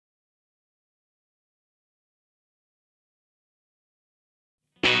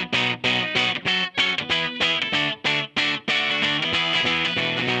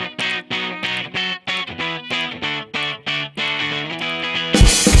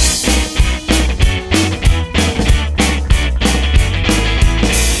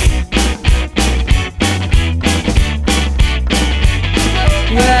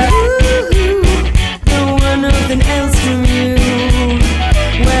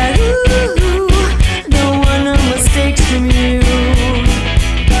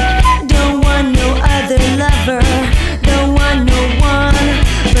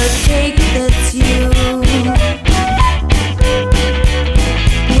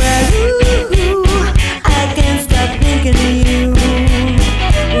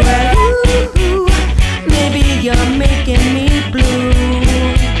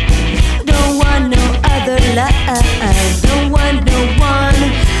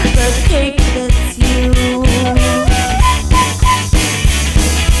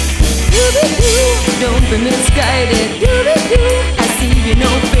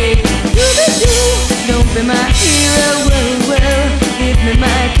me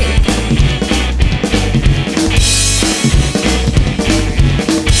my cake.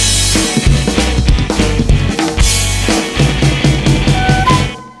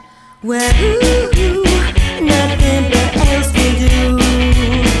 Well, ooh, nothing but else to do.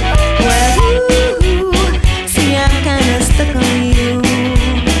 Well, ooh, see, I'm kinda stuck on you.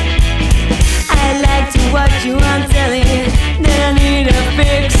 I like to watch you, I'm telling you that I need a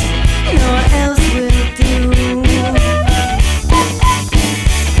fix. No one else will do.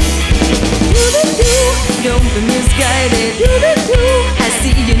 Do-do-do, don't be misguided. Do-do-do, I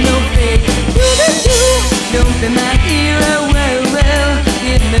see you no fake. Do-do-do, don't be my hero. Well,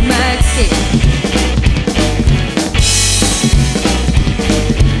 give me my cake.